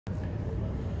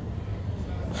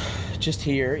Just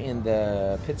here in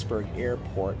the Pittsburgh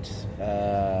airport. It's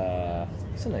a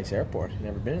nice airport.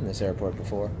 Never been in this airport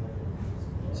before.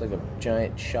 It's like a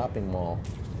giant shopping mall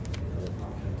with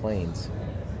planes.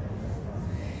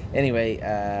 Anyway,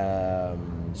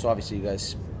 so obviously you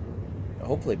guys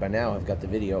hopefully by now have got the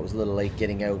video. It was a little late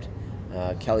getting out.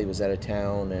 Kelly was out of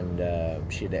town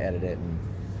and she had to edit it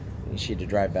and she had to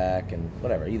drive back and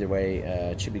whatever. Either way,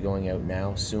 it should be going out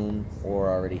now, soon, or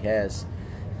already has.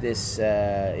 This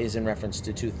is in reference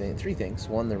to three things.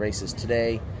 One, the races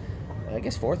today. I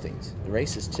guess four things. The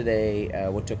races today,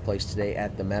 what took place today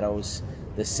at the Meadows.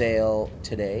 The sale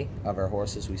today of our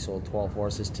horses. We sold 12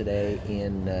 horses today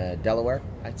in Delaware.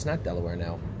 It's not Delaware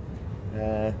now. I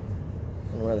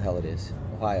don't know where the hell it is.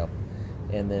 Ohio.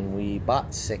 And then we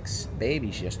bought 6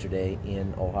 babies yesterday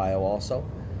in Ohio also.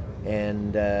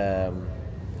 And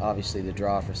obviously the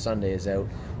draw for Sunday is out.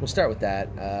 We'll start with that.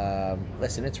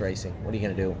 Listen, it's racing. What are you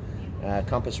going to do?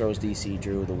 Compass Rose DC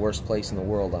drew the worst place in the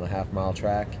world on a half-mile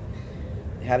track.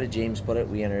 How did James put it?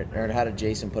 How did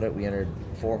Jason put it? We entered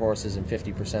 4 horses and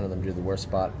 50% of them drew the worst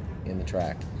spot in the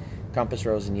track. Compass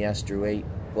Rose and Yes drew 8.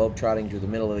 Globetrotting drew the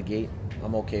middle of the gate.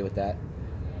 I'm okay with that.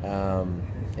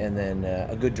 And then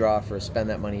a good draw for Spend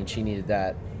That Money, and she needed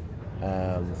that.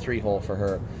 3-hole for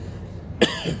her.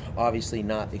 Obviously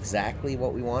not exactly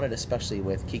what we wanted, especially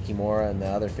with Kikimora and the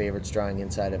other favorites drawing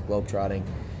inside of Globetrotting.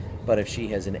 But if she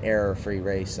has an error-free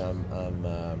race, I'm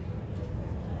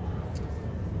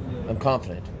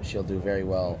confident she'll do very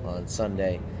well on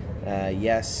Sunday.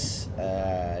 Yes,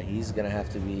 he's going to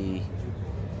have to be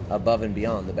above and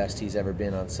beyond the best he's ever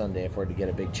been on Sunday if we're to get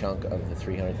a big chunk of the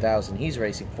 $300,000 he's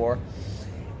racing for.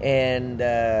 And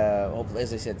hopefully,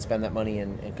 as I said, Spend That Money.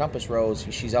 And Compass Rose,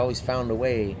 she's always found a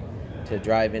way to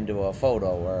drive into a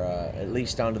photo or at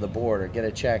least onto the board or get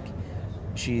a check.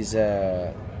 She's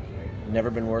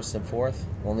never been worse than 4th,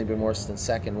 only been worse than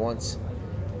 2nd once.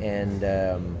 And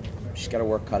she's got her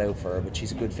work cut out for her, but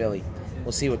she's a good filly.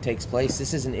 We'll see what takes place.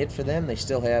 This isn't it for them. They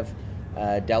still have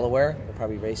Delaware. They'll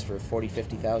probably race for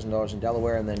 $40,000, $50,000 in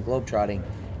Delaware. And then Globetrotting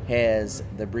has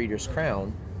the Breeders'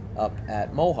 Crown up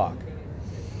at Mohawk.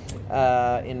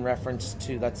 In reference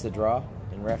to, that's the draw.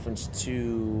 In reference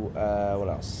to, what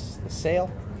else? The sale.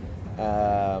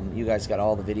 You guys got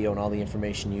all the video and all the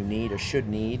information you need or should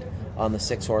need on the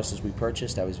 6 horses we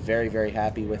purchased. I was very, very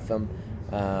happy with them.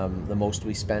 The most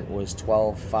we spent was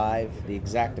 $12,500. The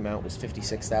exact amount was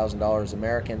 $56,000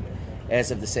 American as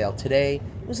of the sale today.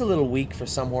 It was a little weak for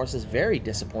some horses. Very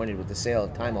disappointed with the sale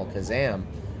of Time El Kazam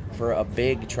for a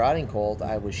big trotting colt.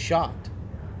 I was shocked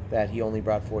that he only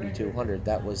brought $4,200.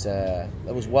 That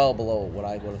was well below what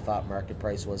I would have thought market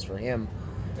price was for him.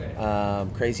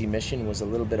 Crazy Mission was a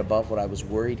little bit above what I was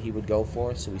worried he would go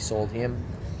for, so we sold him.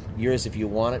 Yours If You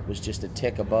Want It was just a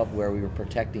tick above where we were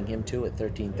protecting him to at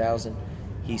 $13,000.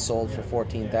 He sold for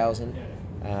 $14,000.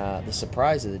 The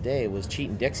surprise of the day was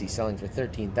Cheatin' Dixie selling for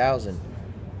 $13,000.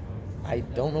 I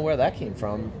don't know where that came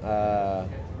from. I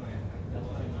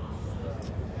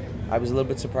was a little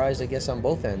bit surprised, I guess, on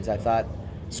both ends. I thought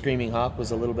Screaming Hawk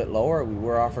was a little bit lower. We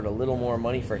were offered a little more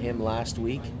money for him last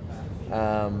week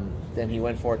than he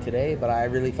went for today, but I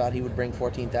really thought he would bring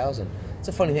 $14,000. It's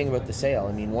a funny thing about the sale.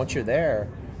 I mean, once you're there,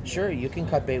 sure, you can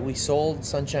cut bait. We sold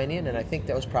Sunshine Inn, and I think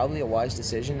that was probably a wise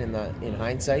decision in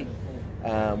hindsight.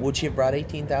 Would she have brought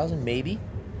 $18,000? Maybe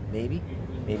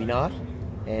not.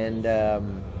 And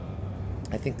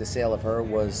I think the sale of her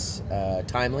was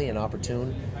timely and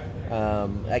opportune.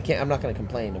 I'm not going to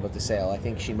complain about the sale. I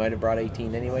think she might have brought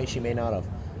 18 anyway. She may not have,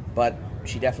 but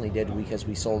she definitely did because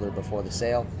we sold her before the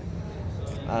sale.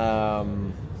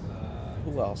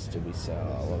 Who else did we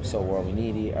sell? So War We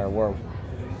Needy, or War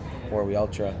We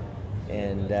Ultra,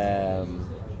 and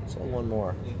sold one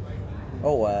more.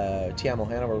 Tiamo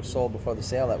Hanover was sold before the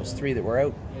sale. That was 3 that were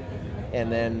out.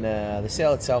 And then the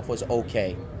sale itself was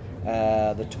okay.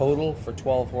 The total for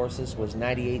 12 horses was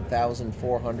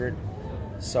 $98,400.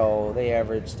 So they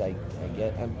averaged, I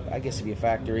guess if you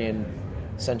factor in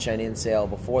Sunshine Inn sale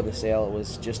before the sale, it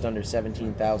was just under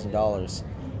 $17,000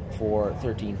 for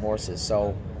 13 horses.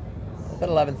 So about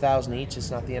 $11,000 each.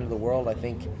 It's not the end of the world. I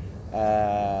think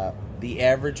the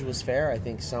average was fair. I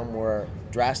think some were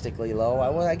drastically low.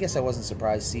 I guess I wasn't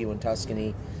surprised. See You in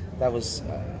Tuscany, that was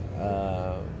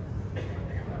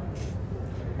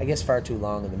I guess far too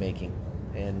long in the making,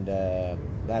 and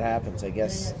that happens. I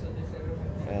guess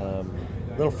a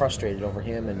little frustrated over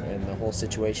him and the whole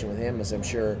situation with him, as I'm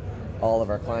sure all of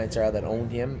our clients are that owned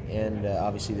him, and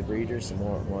obviously the breeders and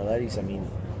more ladies. I mean,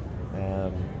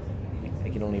 I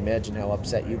can only imagine how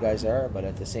upset you guys are, but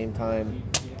at the same time,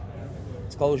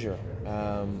 it's closure.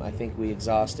 I think we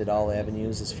exhausted all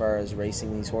avenues as far as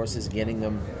racing these horses, getting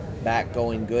them back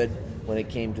going good. when it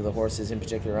came to the horses in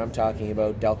particular I'm talking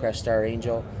about. Delcrest Star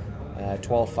Angel,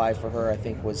 12.5 for her, I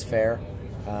think was fair.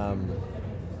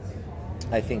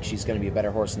 I think she's going to be a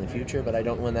better horse in the future, but I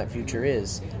don't know when that future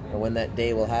is or when that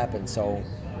day will happen. So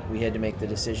we had to make the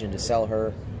decision to sell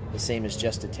her. The same as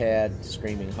Just a Tad,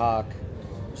 Screaming Hawk.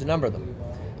 There's a number of them.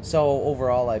 So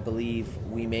overall, I believe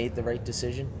we made the right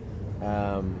decision.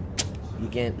 You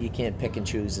can't pick and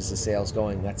choose as the sale's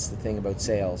going. That's the thing about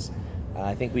sales.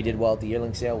 I think we did well at the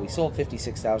yearling sale. We sold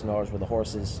 $56,000 worth of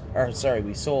horses.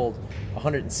 We sold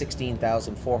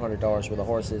 $116,400 worth of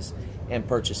horses and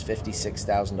purchased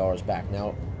 $56,000 back.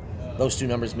 Now, those two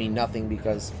numbers mean nothing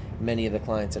because many of the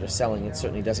clients that are selling it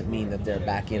certainly doesn't mean that they're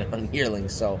back in on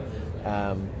yearlings. So,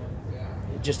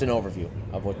 just an overview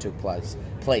of what took place.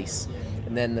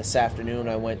 And then this afternoon,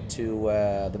 I went to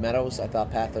the Meadows. I thought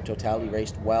Path of Totality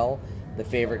raced well. The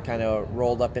favorite kind of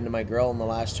rolled up into my grill in the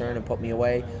last turn and put me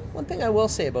away. One thing I will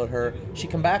say about her, she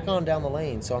come back on down the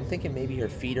lane, so I'm thinking maybe her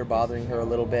feet are bothering her a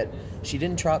little bit. She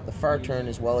didn't trot the far turn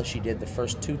as well as she did the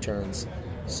first two turns.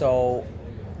 So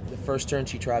the first turn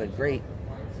she trotted great,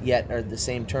 yet or the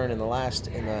same turn in the last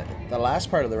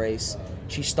part of the race,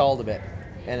 she stalled a bit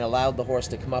and allowed the horse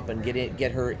to come up and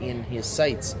get her in his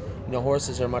sights. You know,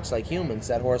 horses are much like humans.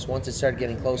 That horse, once it started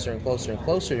getting closer and closer and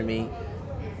closer to me,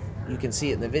 you can see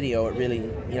it in the video, it really,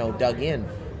 dug in.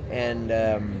 And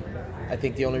I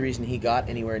think the only reason he got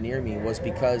anywhere near me was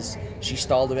because she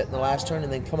stalled a bit in the last turn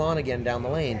and then come on again down the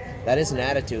lane. That is an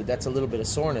attitude. That's a little bit of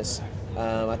soreness.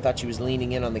 I thought she was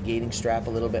leaning in on the gating strap a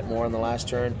little bit more in the last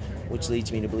turn, which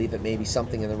leads me to believe that maybe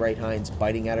something in the right hind's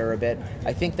biting at her a bit.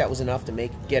 I think that was enough to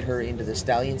get her into the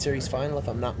Stallion Series final, if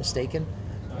I'm not mistaken.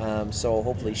 So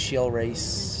hopefully she'll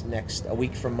race a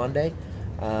week from Monday.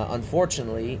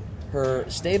 Unfortunately, her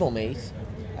stablemate,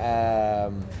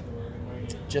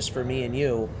 Just for Me and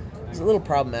You, is a little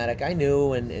problematic. I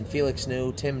knew, and Felix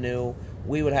knew, Tim knew,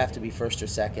 we would have to be first or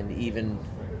second, even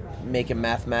make a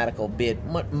mathematical bid,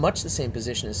 much the same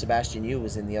position as Sebastian Yu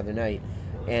was in the other night.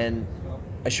 And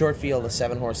a short field, a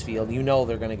 7-horse field,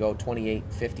 they're going to go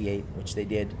 28-58, which they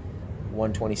did,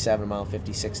 127 mile,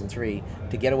 56 and 3,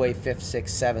 to get away 5th, 6th,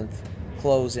 7th,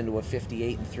 close into a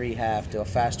 58 and 3 half to a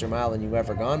faster mile than you've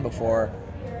ever gone before.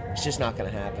 It's just not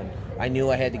going to happen. I knew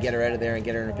I had to get her out of there and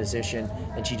get her in a position,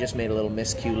 and she just made a little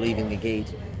miscue leaving the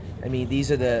gate. I mean, these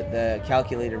are the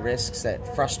calculated risks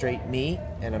that frustrate me,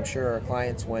 and I'm sure our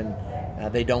clients when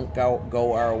they don't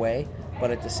go our way.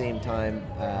 But at the same time,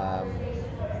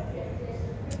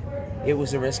 it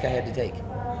was a risk I had to take.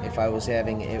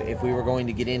 If we were going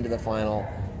to get into the final,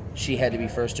 she had to be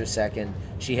first or second.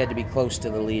 She had to be close to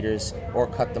the leaders or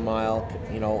cut the mile,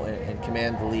 and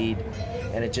command the lead.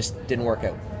 And it just didn't work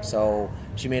out. So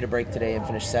she made a break today and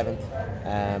finished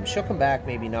 7th. She'll come back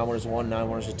maybe 9 winners 1, 9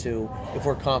 winners 2. If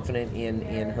we're confident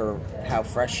in her, how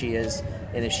fresh she is,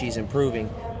 and if she's improving,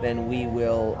 then we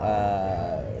will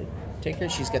take her.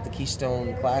 She's got the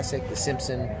Keystone Classic, the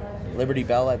Simpson, Liberty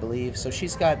Bell, I believe. So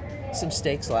she's got some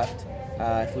stakes left.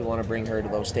 If we want to bring her to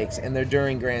those stakes. And they're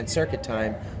during Grand Circuit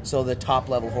time, so the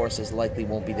top-level horses likely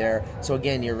won't be there. So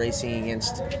again, you're racing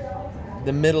against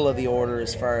the middle of the order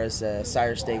as far as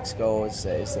sire stakes go, is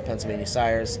the Pennsylvania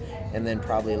Sires, and then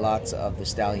probably lots of the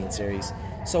Stallion Series.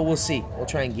 So we'll see. We'll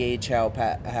try and gauge how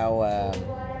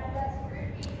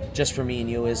Just for Me and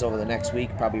You is over the next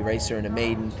week. Probably race her in a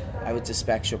maiden. I would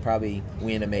suspect she'll probably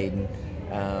win a maiden.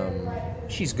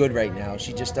 She's good right now.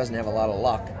 She just doesn't have a lot of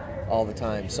luck all the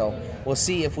time. So we'll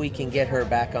see if we can get her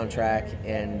back on track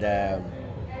and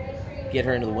get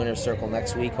her into the winner's circle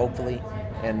next week, hopefully,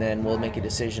 and then we'll make a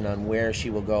decision on where she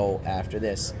will go after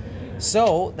this.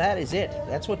 So that is it.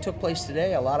 That's what took place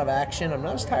today. A lot of action. I'm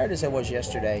not as tired as I was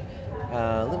yesterday.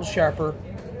 A little sharper,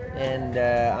 and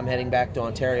I'm heading back to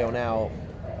Ontario now.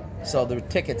 So the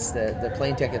tickets, the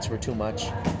plane tickets were too much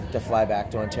to fly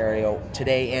back to Ontario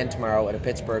today and tomorrow out of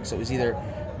Pittsburgh. So it was either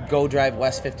go drive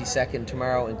West 52nd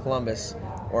tomorrow in Columbus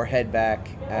or head back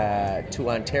to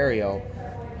Ontario,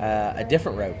 a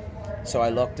different route. So I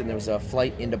looked, and there was a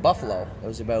flight into Buffalo. It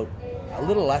was about a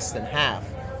little less than half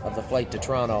of the flight to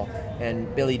Toronto.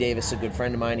 And Billy Davis, a good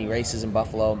friend of mine, he races in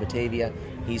Buffalo and Batavia.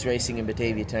 He's racing in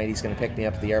Batavia tonight. He's going to pick me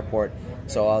up at the airport.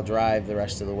 So I'll drive the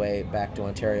rest of the way back to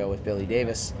Ontario with Billy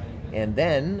Davis. And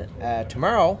then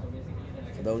tomorrow,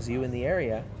 for those of you in the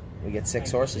area, we get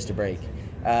 6 horses to break.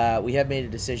 We have made a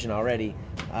decision already.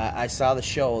 I saw the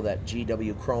show that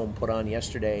GW Chrome put on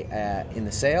yesterday in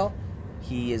the sale.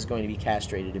 He is going to be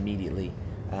castrated immediately.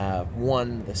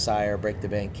 The sire, Break the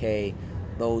Bank K,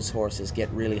 those horses get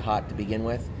really hot to begin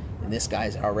with, and this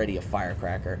guy's already a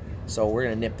firecracker. So we're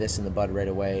going to nip this in the bud right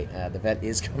away. The vet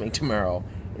is coming tomorrow,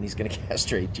 and he's going to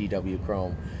castrate GW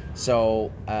Chrome.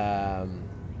 So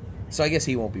So I guess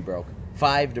he won't be broke.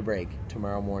 5 to break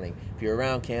tomorrow morning. If you're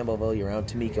around Campbellville, you're around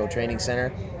Tamiko Training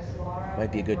Center,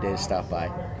 might be a good day to stop by.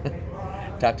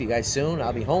 Talk to you guys soon.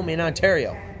 I'll be home in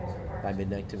Ontario by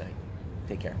midnight tonight.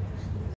 Take care.